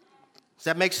 Does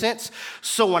that make sense?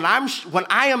 So when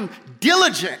I am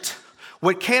diligent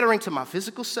with catering to my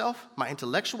physical self, my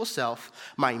intellectual self,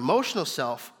 my emotional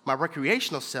self, my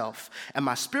recreational self, and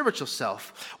my spiritual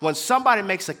self, when somebody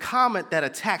makes a comment that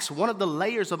attacks one of the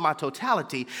layers of my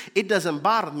totality, it doesn't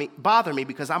bother me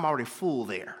because I'm already full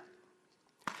there.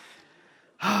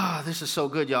 This is so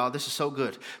good, y'all. This is so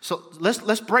good. So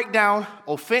let's break down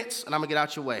offense, and I'm going to get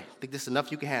out your way. I think this is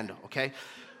enough you can handle, okay?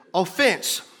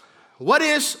 Offense. What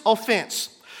is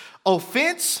offense?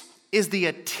 Offense is the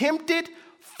attempted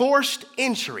forced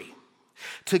entry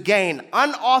to gain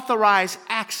unauthorized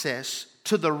access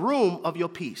to the room of your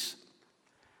peace.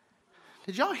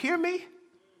 Did y'all hear me?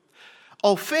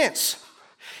 Offense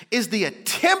is the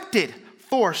attempted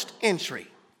forced entry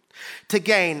to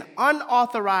gain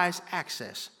unauthorized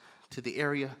access to the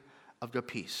area of your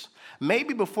peace.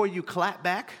 Maybe before you clap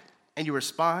back and you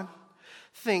respond,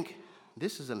 think,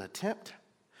 this is an attempt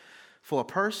for a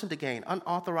person to gain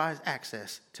unauthorized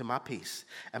access to my peace,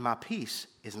 and my peace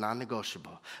is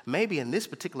non-negotiable. Maybe in this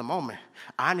particular moment,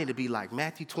 I need to be like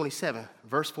Matthew 27,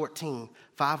 verse 14,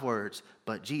 5 words,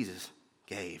 but Jesus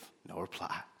gave no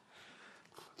reply.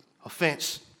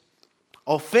 Offense.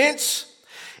 Offense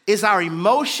is our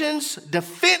emotions'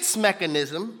 defense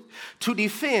mechanism to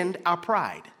defend our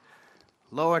pride.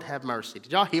 Lord have mercy.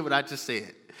 Did y'all hear what I just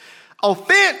said?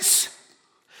 Offense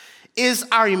is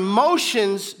our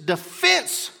emotions'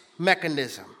 defense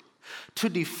mechanism to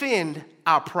defend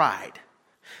our pride.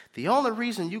 The only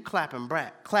reason you clapping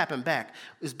back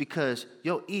is because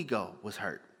your ego was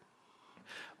hurt.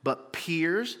 But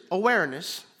peers'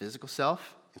 awareness, physical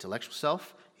self, intellectual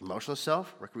self, emotional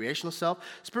self, recreational self,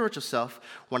 spiritual self,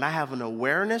 when I have an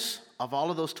awareness of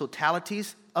all of those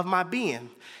totalities of my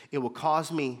being, it will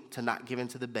cause me to not give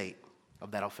into the bait of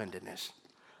that offendedness.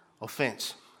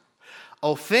 Offense.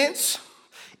 Offense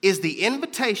is the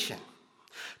invitation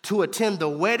to attend the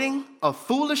wedding of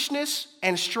foolishness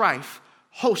and strife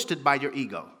hosted by your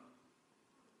ego.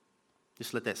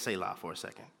 Just let that Selah for a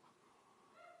second.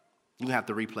 You have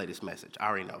to replay this message. I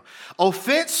already know.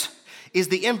 Offense is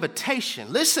the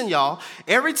invitation. Listen, y'all.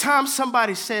 Every time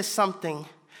somebody says something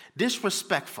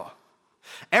disrespectful,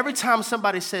 every time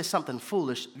somebody says something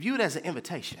foolish, view it as an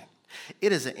invitation.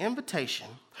 It is an invitation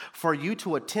for you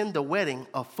to attend the wedding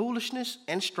of foolishness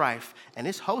and strife, and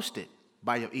it's hosted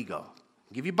by your ego.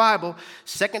 Give your Bible,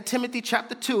 2 Timothy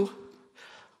chapter 2,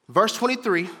 verse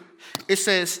 23. It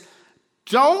says,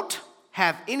 don't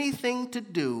have anything to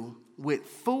do with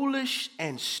foolish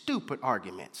and stupid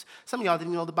arguments. Some of y'all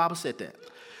didn't know the Bible said that.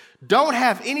 Don't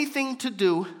have anything to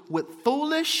do with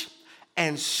foolish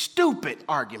and stupid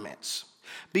arguments,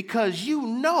 because you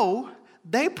know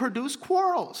they produce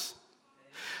quarrels.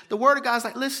 The word of God's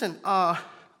like, listen,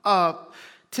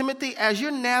 Timothy, as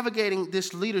you're navigating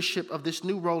this leadership of this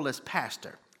new role as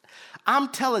pastor, I'm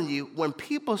telling you, when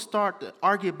people start to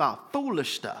argue about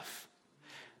foolish stuff,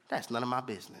 that's none of my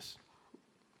business.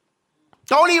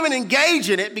 Don't even engage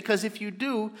in it, because if you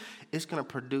do, it's going to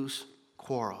produce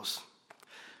quarrels.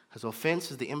 Because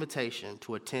offense is the invitation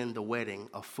to attend the wedding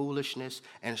of foolishness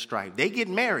and strife. They get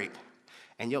married,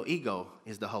 and your ego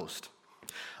is the host.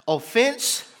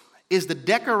 Offense is the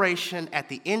decoration at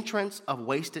the entrance of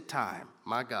wasted time.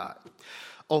 My God.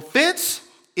 Offense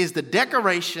is the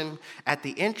decoration at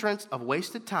the entrance of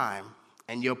wasted time,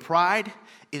 and your pride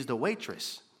is the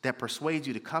waitress that persuades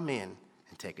you to come in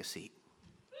and take a seat.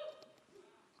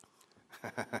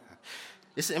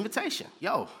 It's an invitation.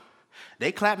 Yo,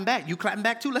 they clapping back. You clapping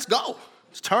back too? Let's go.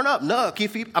 Let's turn up. No,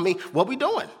 what we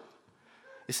doing?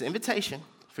 It's an invitation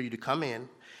for you to come in,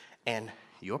 and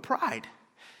your pride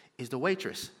is the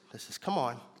waitress that says, come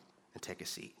on and take a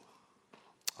seat.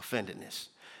 Offendedness.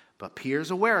 But peers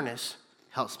awareness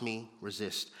helps me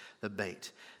resist the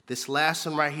bait. This last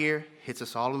one right here hits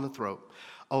us all in the throat.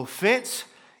 Offense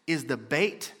is the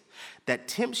bait that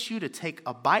tempts you to take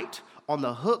a bite on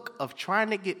the hook of trying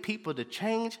to get people to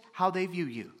change how they view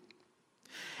you.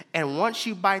 And once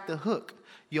you bite the hook,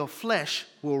 your flesh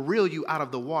will reel you out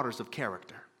of the waters of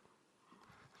character.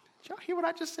 Did y'all hear what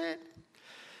I just said?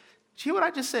 Did you hear what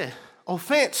I just said?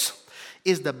 Offense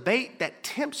is the bait that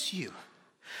tempts you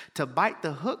to bite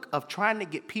the hook of trying to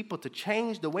get people to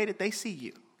change the way that they see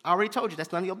you. I already told you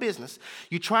that's none of your business.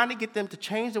 You're trying to get them to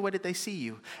change the way that they see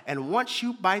you. And once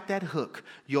you bite that hook,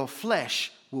 your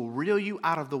flesh will reel you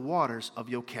out of the waters of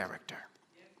your character.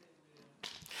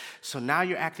 So now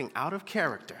you're acting out of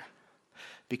character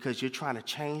because you're trying to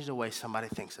change the way somebody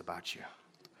thinks about you.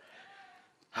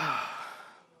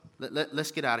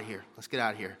 Let's get out of here. Let's get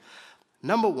out of here.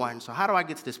 Number one, so how do I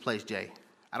get to this place, Jay?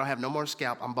 I don't have no more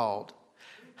scalp. I'm bald.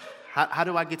 How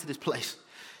do I get to this place?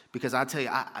 Because I tell you,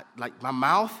 I like my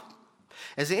mouth.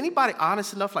 Is there anybody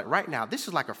honest enough, like right now, this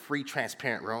is like a free,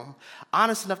 transparent room,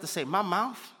 honest enough to say my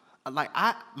mouth,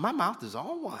 my mouth is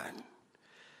on one.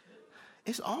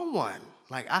 It's on one.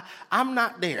 Like I'm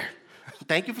not there.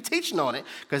 Thank you for teaching on it,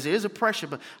 because there is a pressure,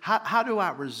 but how do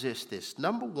I resist this?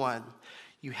 Number one,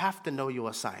 you have to know your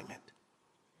assignment.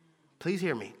 Please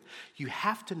hear me. You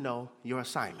have to know your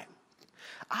assignment.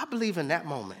 I believe in that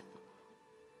moment,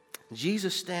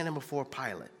 Jesus standing before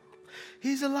Pilate.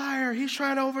 He's a liar. He's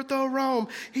trying to overthrow Rome.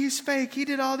 He's fake. He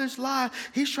did all this lie.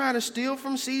 He's trying to steal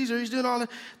from Caesar. He's doing all that.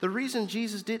 The reason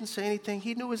Jesus didn't say anything,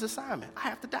 he knew his assignment. I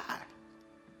have to die.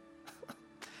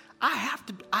 I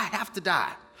have to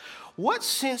die. What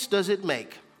sense does it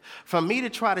make for me to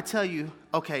try to tell you,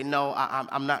 okay, no,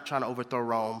 I'm not trying to overthrow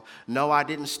Rome. No, I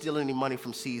didn't steal any money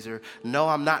from Caesar. No,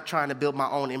 I'm not trying to build my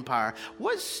own empire.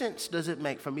 What sense does it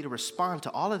make for me to respond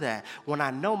to all of that when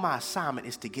I know my assignment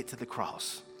is to get to the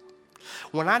cross?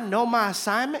 When I know my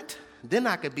assignment, then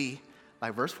I could be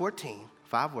like verse 14,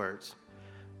 5 words.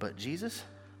 But Jesus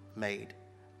made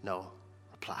no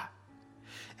reply.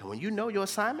 And when you know your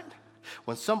assignment,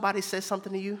 when somebody says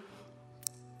something to you,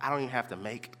 I don't even have to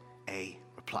make a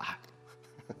reply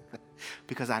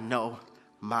because I know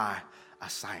my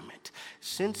assignment.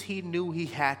 Since he knew he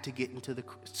had to get to the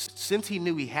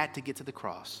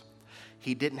cross,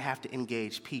 he didn't have to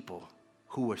engage people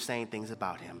who were saying things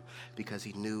about him because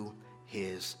he knew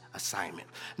his assignment.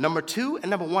 Number 2 and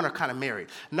number 1 are kind of married.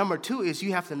 Number 2 is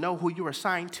you have to know who you're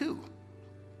assigned to.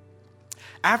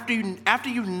 After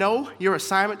you know your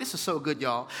assignment, this is so good,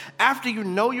 y'all. After you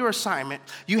know your assignment,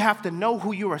 you have to know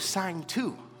who you're assigned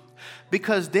to.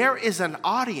 Because there is an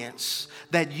audience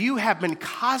that you have been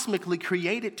cosmically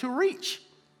created to reach.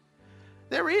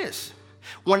 There is.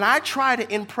 When I try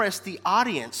to impress the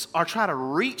audience or try to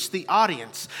reach the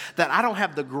audience that I don't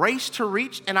have the grace to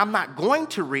reach and I'm not going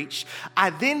to reach, I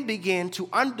then begin to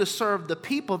underserve the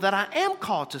people that I am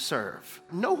called to serve.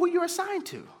 Know who you're assigned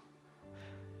to.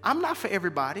 I'm not for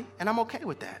everybody, and I'm okay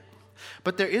with that.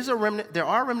 But there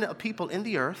are a remnant of people in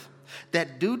the earth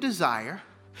that do desire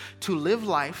to live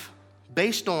life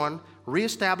based on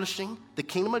reestablishing the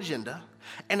kingdom agenda,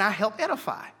 and I help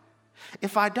edify.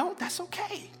 If I don't, that's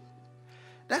okay.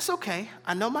 That's okay.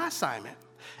 I know my assignment,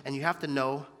 and you have to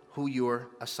know who you're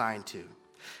assigned to.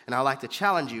 And I'd like to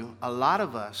challenge you, a lot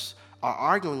of us are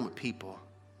arguing with people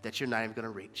that you're not even going to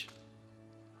reach.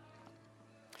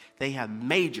 They have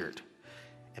majored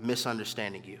in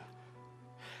misunderstanding you.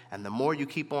 And the more you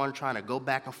keep on trying to go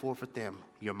back and forth with them,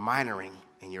 you're minoring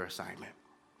in your assignment.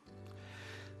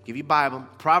 Give you Bible.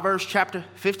 Proverbs chapter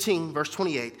 15, verse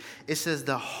 28. It says,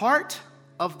 the heart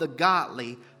of the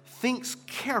godly thinks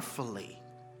carefully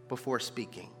before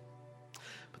speaking,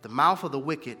 but the mouth of the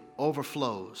wicked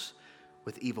overflows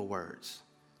with evil words.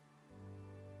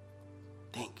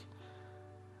 Think.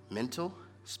 Mental,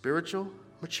 spiritual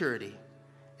maturity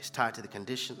is tied to the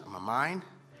condition of my mind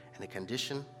and the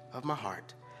condition of my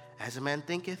heart. As a man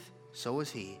thinketh, so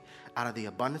is he. Out of the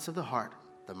abundance of the heart,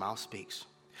 the mouth speaks.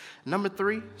 Number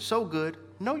 3, so good,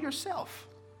 know yourself.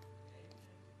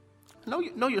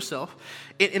 Know yourself.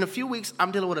 In a few weeks,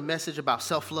 I'm dealing with a message about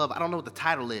self-love. I don't know what the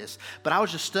title is, but I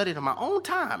was just studying on my own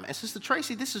time. And Sister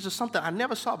Tracy, this is just something I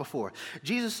never saw before.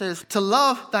 Jesus says to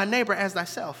love thy neighbor as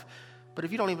thyself. But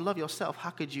if you don't even love yourself, how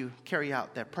could you carry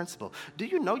out that principle? Do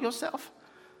you know yourself?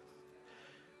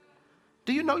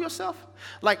 Do you know yourself?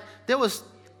 Like, there was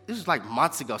this was like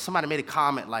months ago. Somebody made a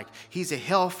comment like, he's a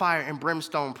hellfire and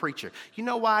brimstone preacher. You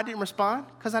know why I didn't respond?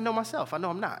 Because I know myself. I know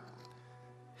I'm not.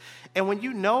 And when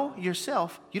you know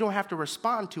yourself, you don't have to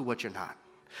respond to what you're not.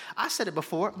 I said it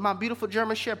before, my beautiful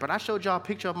German Shepherd. I showed y'all a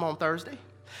picture of him on Thursday.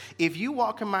 If you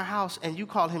walk in my house and you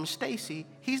call him Stacy,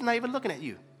 he's not even looking at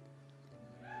you.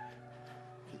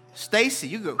 Stacy,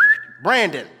 you go,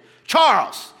 Brandon,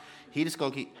 Charles. He just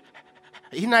going to keep,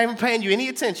 he's not even paying you any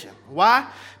attention. Why?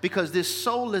 Because this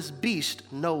soulless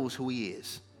beast knows who he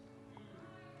is.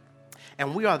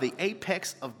 And we are the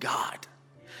apex of God.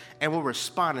 And we're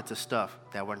responding to stuff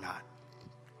that we're not.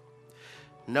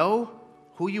 Know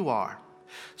who you are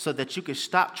so that you can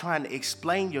stop trying to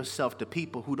explain yourself to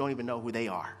people who don't even know who they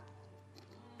are.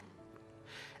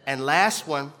 And last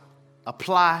one,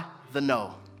 apply the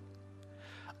know.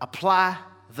 Apply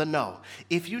the know.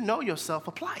 If you know yourself,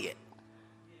 apply it.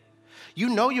 You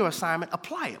know your assignment,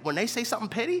 apply it. When they say something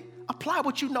petty, apply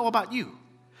what you know about you.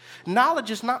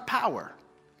 Knowledge is not power.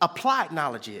 Applied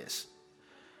knowledge is.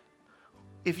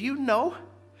 If you know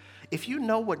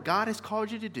what God has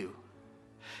called you to do,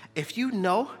 if you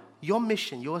know your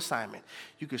mission, your assignment,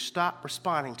 you can stop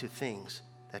responding to things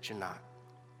that you're not.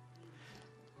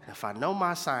 And if I know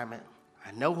my assignment,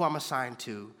 I know who I'm assigned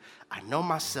to, I know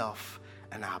myself,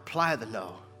 and I apply the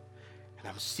know, and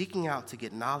I'm seeking out to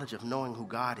get knowledge of knowing who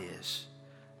God is,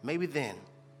 maybe then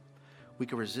we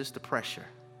can resist the pressure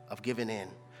of giving in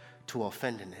to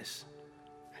offendedness.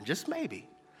 And just maybe,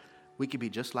 we could be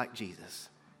just like Jesus.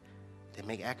 They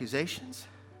make accusations,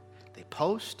 they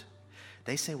post,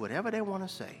 they say whatever they want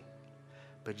to say,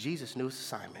 but Jesus knew his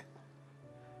assignment.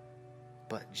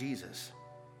 But Jesus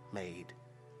made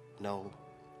no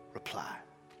reply.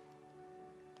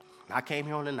 And I came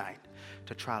here on tonight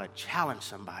to try to challenge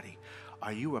somebody.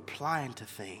 Are you replying to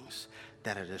things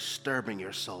that are disturbing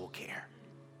your soul care?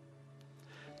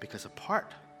 Because a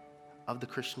part of the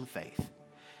Christian faith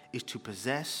is to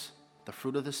possess the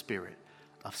fruit of the Spirit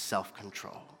of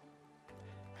self-control.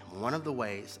 And one of the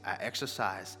ways I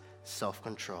exercise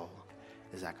self-control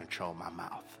is I control my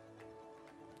mouth.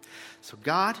 So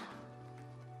God,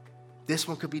 this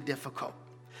one could be difficult,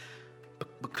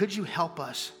 but could you help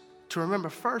us to remember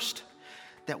first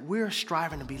that we're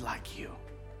striving to be like you.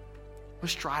 We're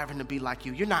striving to be like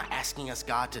you. You're not asking us,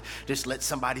 God, to just let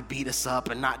somebody beat us up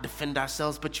and not defend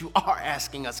ourselves, but you are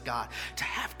asking us, God, to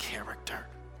have character,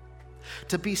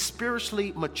 to be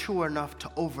spiritually mature enough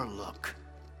to overlook,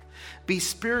 be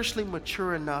spiritually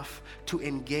mature enough to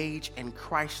engage in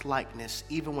Christ-likeness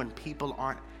even when people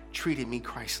aren't treating me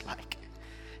Christ-like.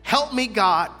 Help me,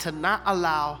 God, to not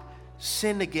allow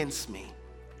sin against me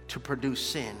to produce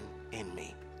sin in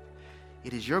me.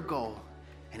 It is your goal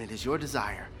and it is your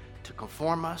desire to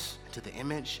conform us to the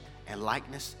image and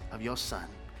likeness of your Son.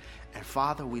 And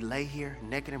Father, we lay here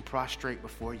naked and prostrate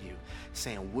before you,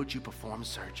 saying, would you perform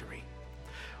surgery?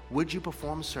 Would you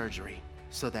perform surgery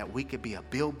so that we could be a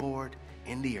billboard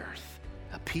in the earth,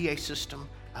 a PA system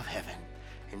of heaven?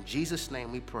 In Jesus'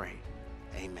 name we pray,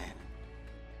 amen.